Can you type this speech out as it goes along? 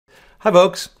Hi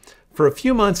folks. For a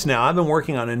few months now, I've been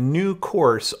working on a new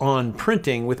course on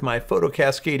printing with my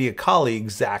Photocascadia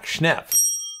colleague, Zach Schneff.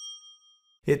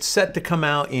 It's set to come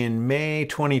out in May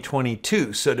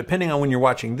 2022, so depending on when you're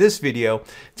watching this video,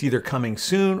 it's either coming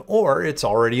soon or it's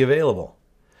already available.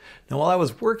 Now, while I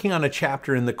was working on a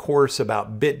chapter in the course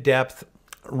about bit depth,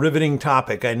 riveting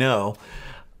topic, I know,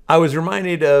 I was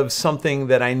reminded of something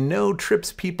that I know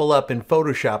trips people up in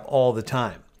Photoshop all the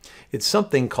time. It's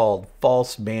something called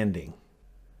false banding.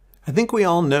 I think we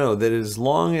all know that as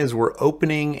long as we're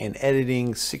opening and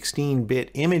editing 16-bit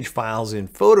image files in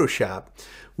Photoshop,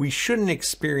 we shouldn't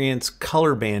experience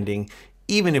color banding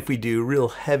even if we do real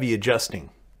heavy adjusting.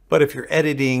 But if you're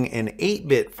editing an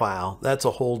 8-bit file, that's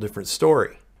a whole different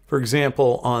story. For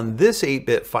example, on this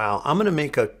 8-bit file, I'm going to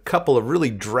make a couple of really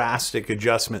drastic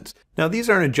adjustments. Now, these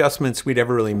aren't adjustments we'd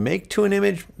ever really make to an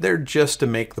image, they're just to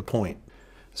make the point.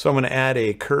 So I'm going to add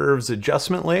a curves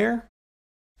adjustment layer.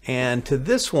 And to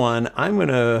this one, I'm going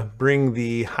to bring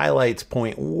the highlights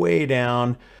point way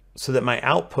down so that my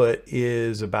output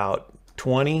is about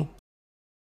 20.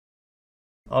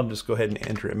 I'll just go ahead and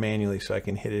enter it manually so I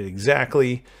can hit it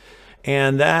exactly.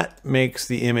 And that makes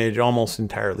the image almost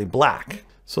entirely black.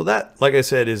 So that, like I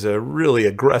said, is a really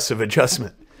aggressive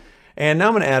adjustment. And now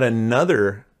I'm going to add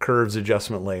another curves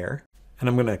adjustment layer. And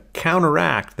I'm going to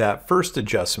counteract that first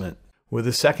adjustment with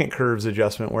a second curves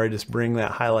adjustment where I just bring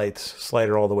that highlights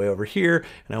slider all the way over here,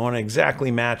 and I want to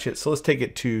exactly match it. So let's take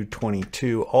it to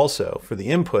 22 also for the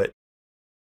input.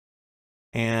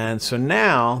 And so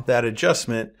now that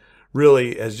adjustment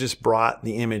really has just brought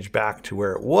the image back to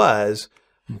where it was,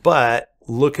 but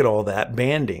look at all that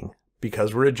banding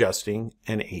because we're adjusting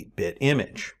an 8-bit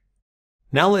image.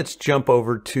 Now let's jump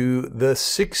over to the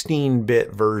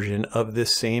 16-bit version of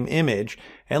this same image,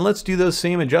 and let's do those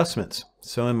same adjustments.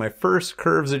 So in my first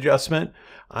curves adjustment,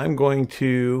 I'm going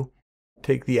to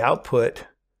take the output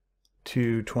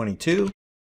to 22.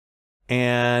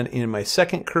 And in my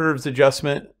second curves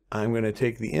adjustment, I'm going to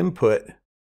take the input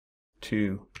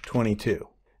to 22.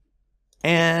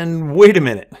 And wait a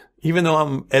minute, even though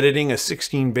I'm editing a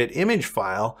 16-bit image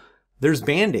file, there's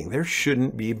banding. There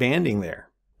shouldn't be banding there.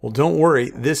 Well, don't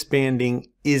worry, this banding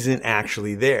isn't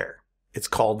actually there. It's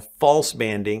called false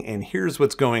banding, and here's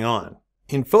what's going on.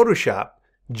 In Photoshop,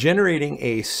 generating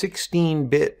a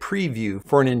 16-bit preview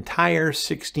for an entire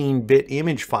 16-bit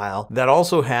image file that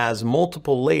also has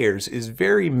multiple layers is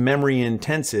very memory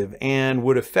intensive and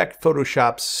would affect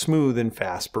Photoshop's smooth and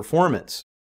fast performance.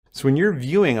 So when you're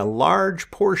viewing a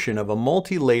large portion of a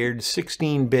multi-layered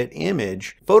 16-bit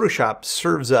image, Photoshop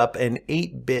serves up an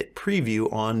 8-bit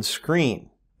preview on screen.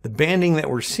 The banding that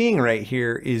we're seeing right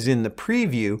here is in the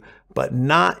preview, but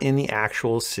not in the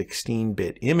actual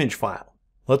 16-bit image file.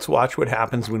 Let's watch what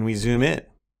happens when we zoom in.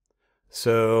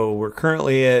 So we're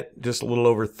currently at just a little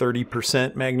over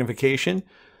 30% magnification.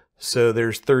 So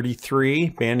there's 33,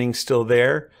 banding's still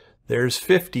there. There's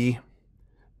 50,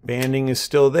 banding is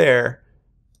still there.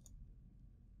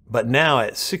 But now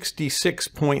at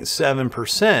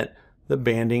 66.7%, the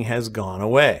banding has gone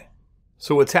away.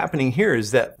 So what's happening here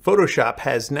is that Photoshop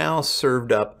has now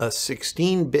served up a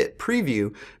 16-bit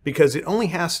preview because it only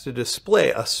has to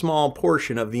display a small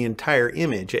portion of the entire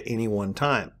image at any one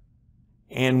time.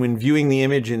 And when viewing the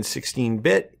image in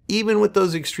 16-bit, even with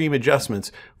those extreme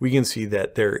adjustments, we can see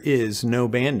that there is no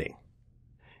banding.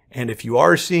 And if you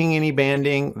are seeing any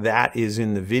banding, that is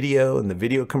in the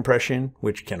video compression,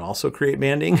 which can also create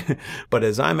banding. But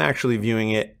as I'm actually viewing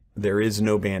it, there is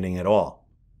no banding at all.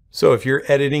 So if you're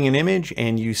editing an image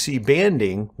and you see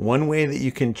banding, one way that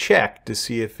you can check to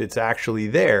see if it's actually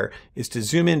there is to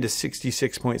zoom into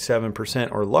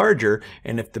 66.7% or larger,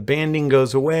 and if the banding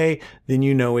goes away, then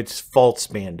you know it's false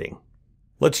banding.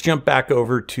 Let's jump back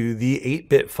over to the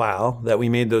 8-bit file that we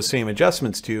made those same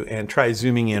adjustments to and try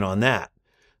zooming in on that.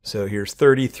 So here's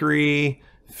 33,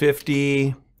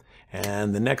 50,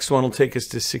 and the next one will take us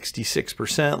to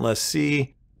 66%. Let's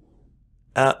see.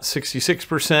 At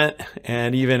 66%,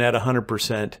 and even at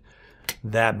 100%,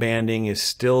 that banding is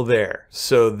still there.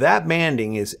 So that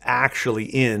banding is actually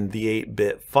in the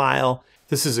 8-bit file.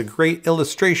 This is a great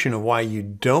illustration of why you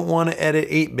don't want to edit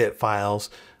 8-bit files,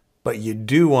 but you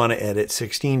do want to edit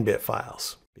 16-bit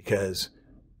files, because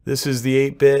this is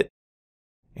the 8-bit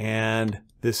and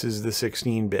this is the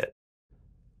 16-bit.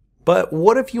 But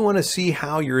what if you want to see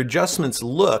how your adjustments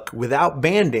look without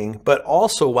banding, but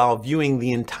also while viewing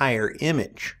the entire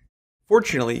image?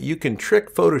 Fortunately, you can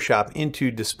trick Photoshop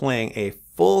into displaying a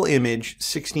full image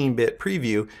 16-bit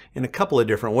preview in a couple of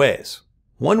different ways.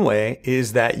 One way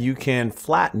is that you can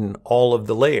flatten all of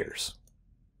the layers.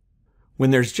 When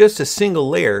there's just a single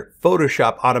layer,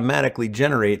 Photoshop automatically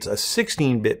generates a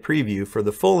 16-bit preview for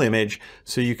the full image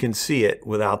so you can see it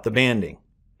without the banding.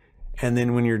 And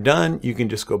then when you're done, you can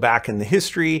just go back in the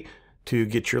history to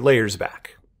get your layers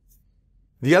back.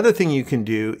 The other thing you can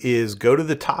do is go to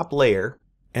the top layer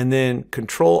and then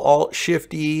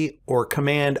Control-Alt-Shift-E or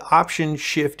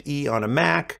Command-Option-Shift-E on a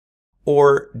Mac,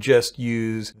 or just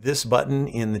use this button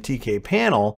in the TK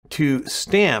panel to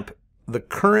stamp the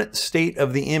current state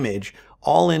of the image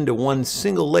all into one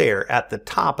single layer at the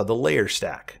top of the layer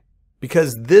stack.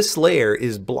 Because this layer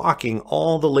is blocking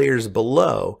all the layers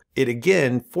below, it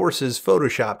again forces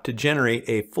Photoshop to generate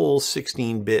a full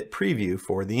 16-bit preview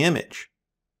for the image.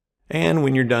 And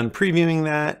when you're done previewing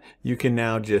that, you can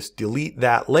now just delete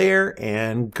that layer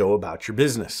and go about your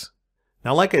business.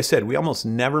 Now, like I said, we almost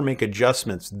never make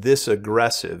adjustments this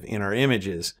aggressive in our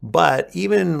images, but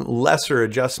even lesser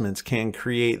adjustments can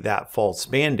create that false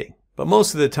banding. But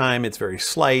most of the time it's very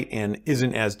slight and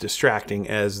isn't as distracting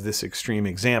as this extreme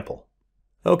example.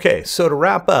 Okay, so to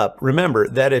wrap up, remember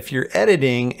that if you're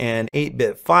editing an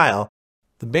 8-bit file,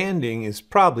 the banding is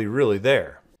probably really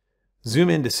there. Zoom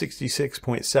into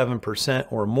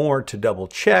 66.7% or more to double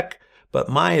check, but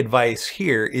my advice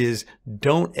here is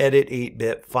don't edit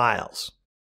 8-bit files.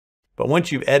 But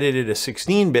once you've edited a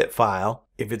 16-bit file,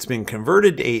 if it's been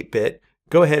converted to 8-bit,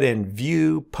 go ahead and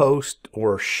view, post,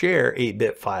 or share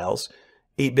 8-bit files.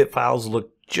 8-bit files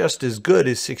look just as good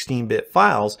as 16-bit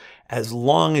files as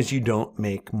long as you don't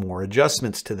make more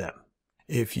adjustments to them.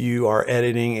 If you are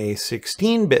editing a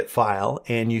 16-bit file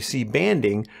and you see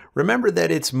banding, remember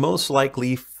that it's most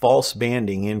likely false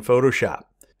banding in Photoshop.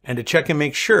 And to check and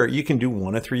make sure, you can do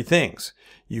one of three things.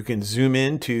 You can zoom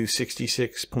in to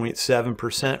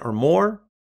 66.7% or more.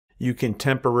 You can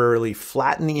temporarily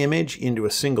flatten the image into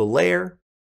a single layer,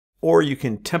 or you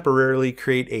can temporarily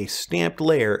create a stamped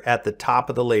layer at the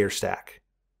top of the layer stack.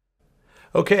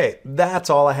 Okay, that's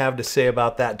all I have to say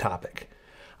about that topic.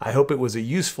 I hope it was a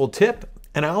useful tip,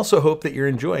 and I also hope that you're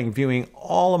enjoying viewing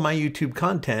all of my YouTube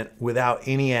content without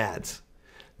any ads.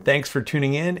 Thanks for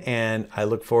tuning in, and I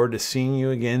look forward to seeing you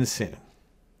again soon.